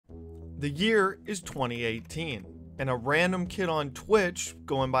The year is 2018, and a random kid on Twitch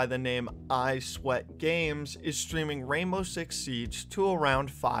going by the name I Sweat Games is streaming Rainbow Six Siege to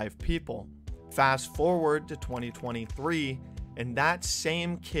around 5 people. Fast forward to 2023, and that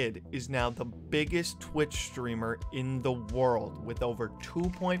same kid is now the biggest Twitch streamer in the world with over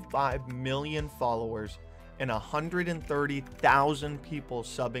 2.5 million followers and 130,000 people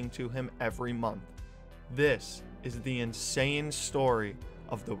subbing to him every month. This is the insane story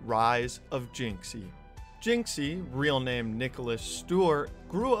of the rise of Jynxzi. Jynxzi, real name Nicholas Stewart,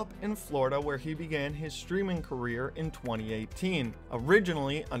 grew up in Florida where he began his streaming career in 2018,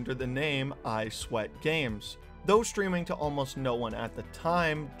 originally under the name I Sweat Games. Though streaming to almost no one at the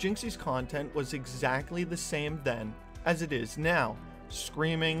time, Jynxzi's content was exactly the same then as it is now,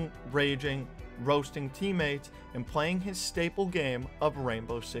 screaming, raging, roasting teammates, and playing his staple game of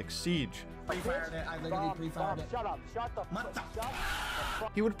Rainbow Six Siege.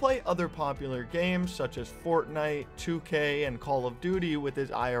 He would play other popular games such as Fortnite, 2K, and Call of Duty with his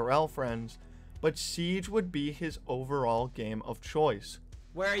IRL friends, but Siege would be his overall game of choice.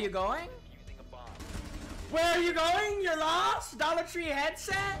 Where are you going? Where are you going? You're lost? Dollar Tree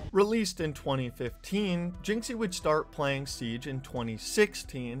headset? Released in 2015, Jynxzi would start playing Siege in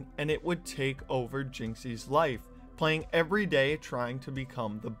 2016, and it would take over Jynxzi's life, playing every day trying to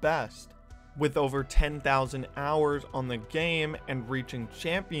become the best. With over 10,000 hours on the game and reaching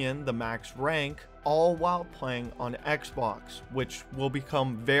champion, the max rank, all while playing on Xbox, which will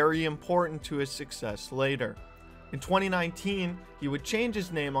become very important to his success later. In 2019, he would change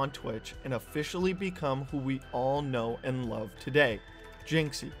his name on Twitch and officially become who we all know and love today,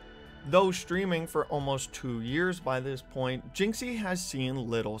 Jynxzi. Though streaming for almost 2 years by this point, Jynxzi has seen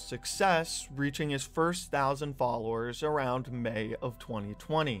little success, reaching his first 1,000 followers around May of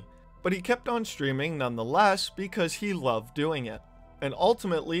 2020. But he kept on streaming nonetheless because he loved doing it. And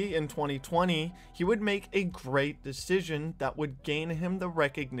ultimately, in 2020, he would make a great decision that would gain him the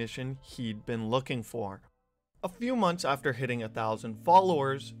recognition he'd been looking for. A few months after hitting 1,000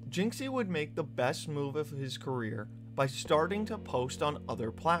 followers, Jynxzi would make the best move of his career by starting to post on other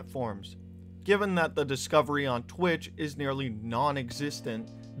platforms. Given that the discovery on Twitch is nearly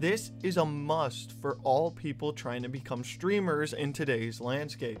non-existent, this is a must for all people trying to become streamers in today's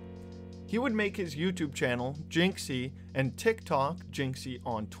landscape. He would make his YouTube channel, Jynxzi, and TikTok, Jynxzi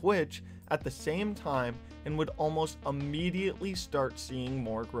on Twitch, at the same time and would almost immediately start seeing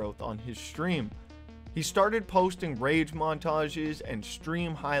more growth on his stream. He started posting rage montages and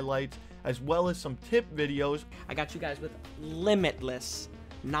stream highlights, as well as some tip videos. I got you guys with limitless,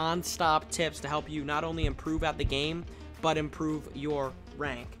 non-stop tips to help you not only improve at the game, but improve your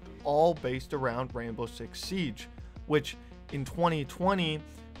rank. All based around Rainbow Six Siege, which in 2020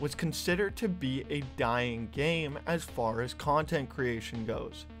 was considered to be a dying game as far as content creation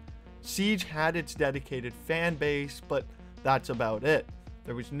goes. Siege had its dedicated fan base, but that's about it.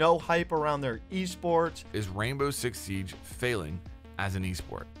 There was no hype around their esports. Is Rainbow Six Siege failing as an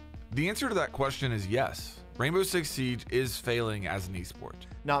esport? The answer to that question is yes. Rainbow Six Siege is failing as an esport.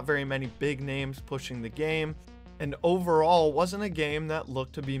 Not very many big names pushing the game, and overall wasn't a game that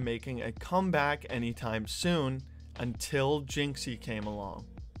looked to be making a comeback anytime soon until Jynxzi came along.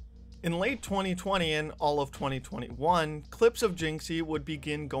 In late 2020 and all of 2021, clips of Jynxzi would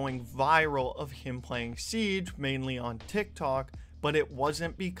begin going viral of him playing Siege, mainly on TikTok, but it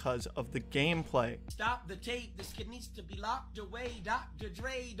wasn't because of the gameplay. Stop the tape, this kid needs to be locked away. Dr.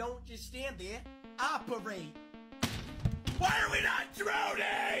 Dre, don't just stand there, operate. Why are we not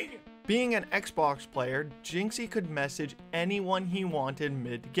droning? Being an Xbox player, Jynxzi could message anyone he wanted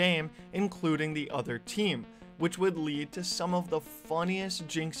mid-game, including the other team, which would lead to some of the funniest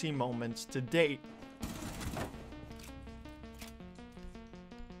Jynxzi moments to date.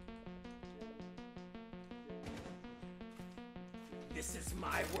 This is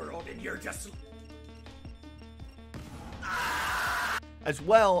my world and you're just... As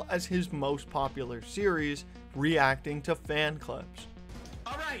well as his most popular series, reacting to fan clips.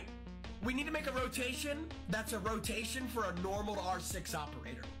 Alright, we need to make a rotation that's a rotation for a normal R6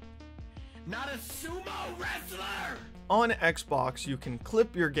 operator. Not a sumo wrestler! On Xbox, you can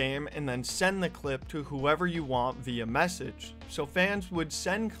clip your game and then send the clip to whoever you want via message. So fans would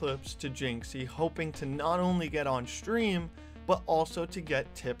send clips to Jynxzi hoping to not only get on stream, but also to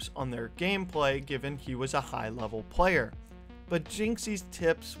get tips on their gameplay given he was a high-level player. But Jynxzi's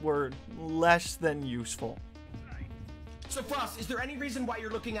tips were less than useful. So Frost, is there any reason why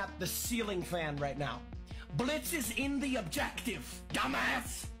you're looking at the ceiling fan right now? Blitz is in the objective,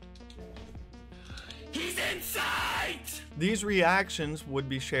 dumbass! He's in sight! These reactions would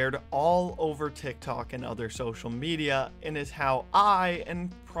be shared all over TikTok and other social media, and is how I,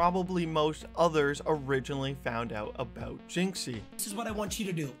 and probably most others, originally found out about Jynxzi. This is what I want you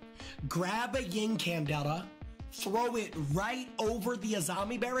to do. Grab a yin candela, throw it right over the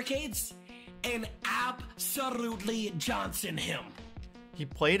Azami barricades, and absolutely Johnson him. He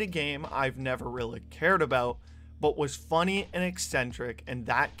played a game I've never really cared about, but was funny and eccentric, and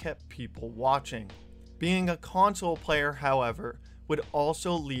that kept people watching. Being a console player, however, would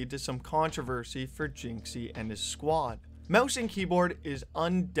also lead to some controversy for Jynxzi and his squad. Mouse and keyboard is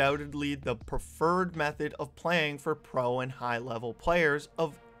undoubtedly the preferred method of playing for pro and high-level players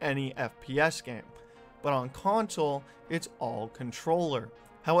of any FPS game, but on console, it's all controller.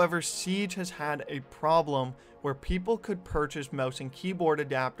 However, Siege has had a problem where people could purchase mouse and keyboard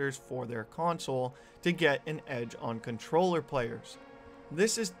adapters for their console to get an edge on controller players.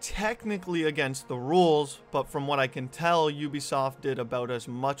 This is technically against the rules, but from what I can tell, Ubisoft did about as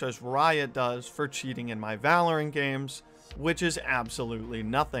much as Riot does for cheating in my Valorant games, which is absolutely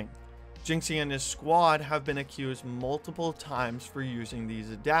nothing. Jynxzi and his squad have been accused multiple times for using these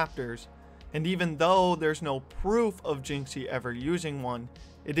adapters, and even though there's no proof of Jynxzi ever using one,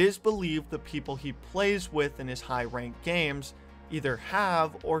 it is believed the people he plays with in his high-ranked games either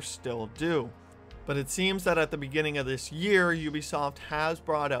have or still do. But it seems that at the beginning of this year, Ubisoft has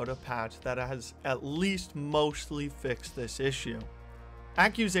brought out a patch that has at least mostly fixed this issue.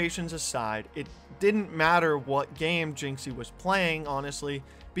 Accusations aside, it didn't matter what game Jynxzi was playing, honestly,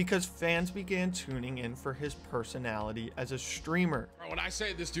 because fans began tuning in for his personality as a streamer. When I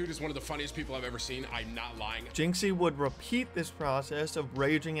say this dude is one of the funniest people I've ever seen, I'm not lying. Jynxzi would repeat this process of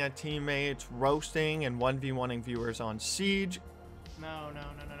raging at teammates, roasting, and 1v1ing viewers on Siege. No.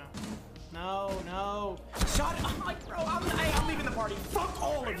 Shut up. Like, bro, I'm leaving the party. Fuck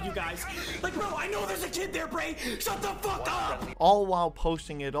all of you guys. Like, bro, I know there's a kid there, Bray. Shut the fuck up. All while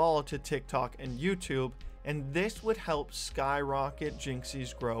posting it all to TikTok and YouTube, and this would help skyrocket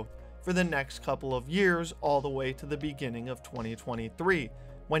Jynxzi's growth for the next couple of years, all the way to the beginning of 2023,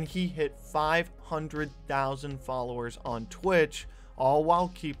 when he hit 500,000 followers on Twitch, all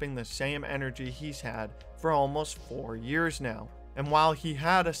while keeping the same energy he's had for almost 4 years now. And while he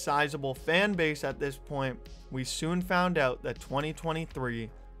had a sizable fan base at this point, we soon found out that 2023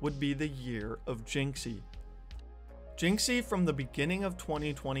 would be the year of Jynxzi. Jynxzi, from the beginning of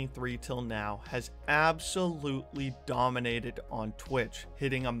 2023 till now, has absolutely dominated on Twitch,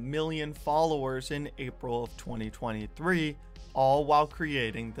 hitting 1 million followers in April of 2023, all while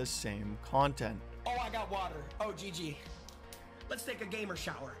creating the same content. Oh, I got water. Oh, GG. Let's take a gamer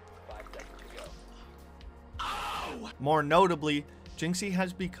shower. 5 seconds to go. Oh! More notably, Jynxzi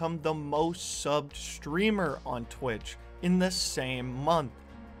has become the most subbed streamer on Twitch in the same month.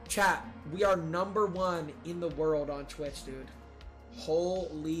 Chat, we are #1 in the world on Twitch, dude.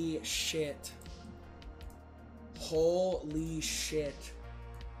 Holy shit. Holy shit.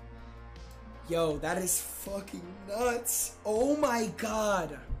 Yo, that is fucking nuts. Oh my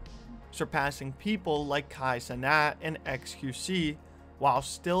god. Surpassing people like Kai Cenat and XQC, while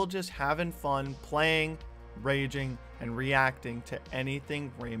still just having fun playing, raging, and reacting to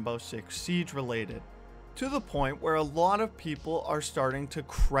anything Rainbow Six Siege related. To the point where a lot of people are starting to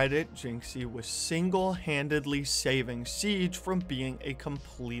credit Jynxzi with single-handedly saving Siege from being a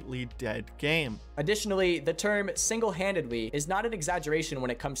completely dead game. Additionally, the term single-handedly is not an exaggeration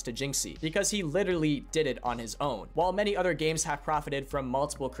when it comes to Jynxzi, because he literally did it on his own. While many other games have profited from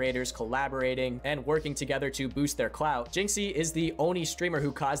multiple creators collaborating and working together to boost their clout, Jynxzi is the only streamer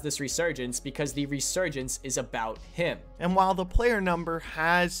who caused this resurgence, because the resurgence is about him. And while the player number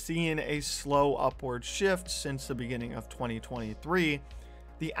has seen a slow upward shift since the beginning of 2023,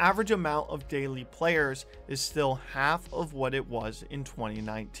 the average amount of daily players is still half of what it was in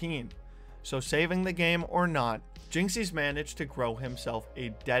 2019. So saving the game or not, Jynxzi's managed to grow himself a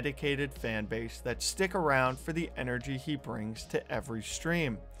dedicated fan base that stick around for the energy he brings to every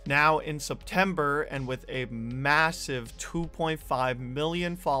stream. Now in September, and with a massive 2.5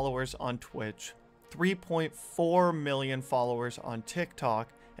 million followers on Twitch, 3.4 million followers on TikTok,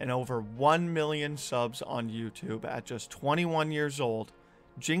 and over 1 million subs on YouTube at just 21 years old,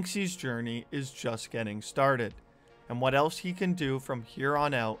 Jynxzi's journey is just getting started. And what else he can do from here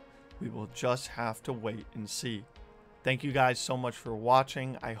on out, we will just have to wait and see. Thank you guys so much for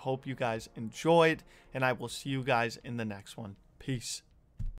watching. I hope you guys enjoyed, and I will see you guys in the next one. Peace.